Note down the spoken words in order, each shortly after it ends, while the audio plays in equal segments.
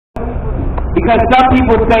Because some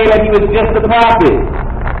people say that he was just a prophet.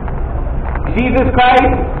 Jesus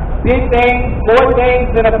Christ did things, more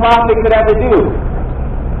things than a prophet could ever do.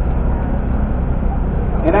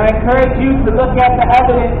 And I encourage you to look at the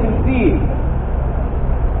evidence and see.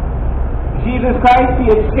 Jesus Christ, he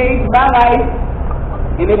has changed my life.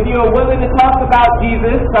 And if you are willing to talk about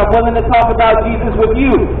Jesus, I'm willing to talk about Jesus with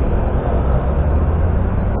you.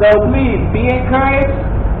 So please, be encouraged.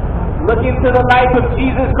 Look into the life of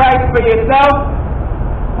Jesus Christ for yourself.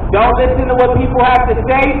 Don't listen to what people have to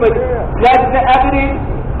say, but judge the evidence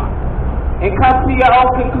and come to your own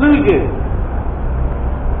conclusion.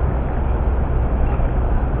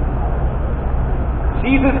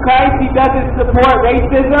 Jesus Christ, he doesn't support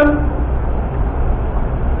racism.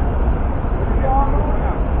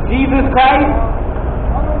 Jesus Christ,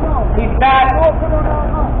 he's not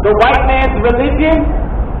the white man's religion.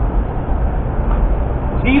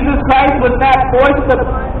 Jesus Christ was not forced to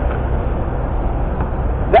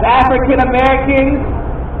the African Americans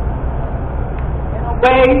in a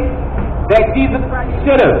way that Jesus Christ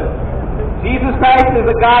should have. Jesus Christ is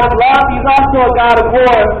a God of love, he's also a God of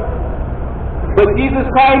war. But Jesus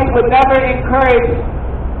Christ would never encourage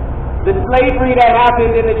the slavery that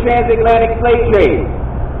happened in the transatlantic slave trade.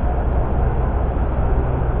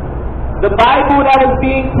 The Bible that was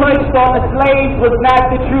being pushed on the slaves was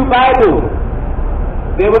not the true Bible.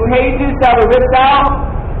 There were pages that were ripped out.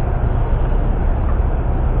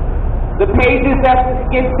 The pages that were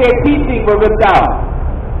against their teaching were ripped out.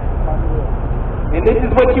 And this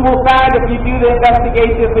is what you will find if you do the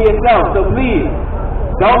investigation for yourself. So please,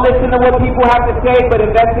 don't listen to what people have to say, but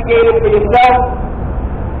investigate it for yourself.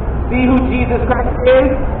 See who Jesus Christ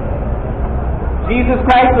is. Jesus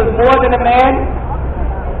Christ was more than a man.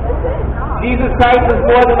 Jesus Christ was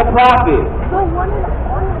more than a prophet.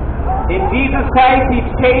 In Jesus Christ, he's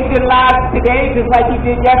changing lives today just like he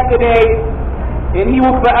did yesterday, and he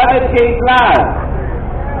will forever change lives.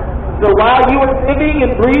 So while you are living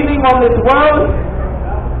and breathing on this world,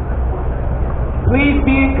 please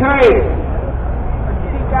be encouraged.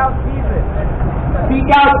 Seek out Jesus. Seek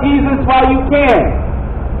out Jesus while you can.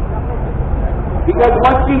 Because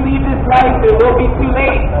once you leave this life, it will be too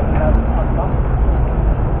late.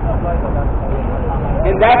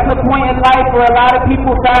 And that's the point in life where a lot of people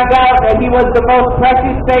find out that he was the most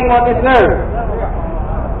precious thing on this earth.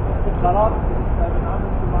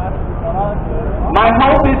 My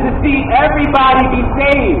hope is to see everybody be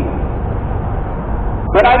saved.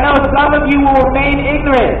 But I know some of you will remain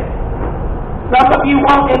ignorant. Some of you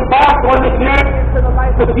won't embark on the journey to the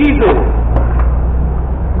life of Jesus.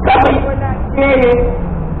 Some of you are not serious.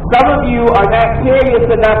 Some of you are not serious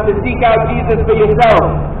enough to seek out Jesus for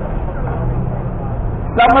yourself.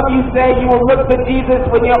 Some of you say you will look for Jesus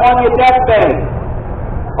when you're on your deathbed,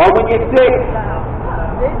 or when you're sick,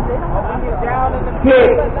 or when you're down in the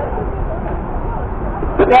pit.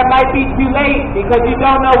 But that might be too late because you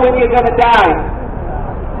don't know when you're going to die.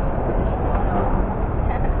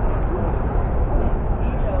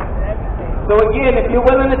 So again, if you're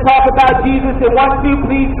willing to talk about Jesus and want to,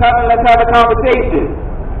 please come and let's have a conversation.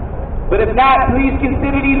 But if not, please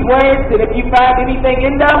consider these words, and if you find anything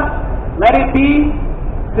in them, let it be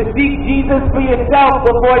to seek Jesus for yourself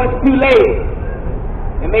before it's too late.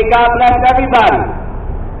 And may God bless everybody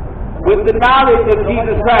with the knowledge of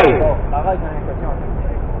Jesus Christ.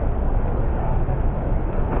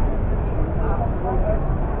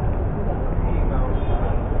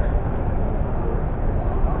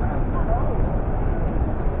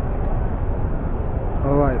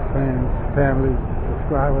 All right, friends, family,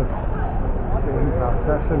 subscribers, this is our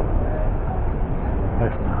session.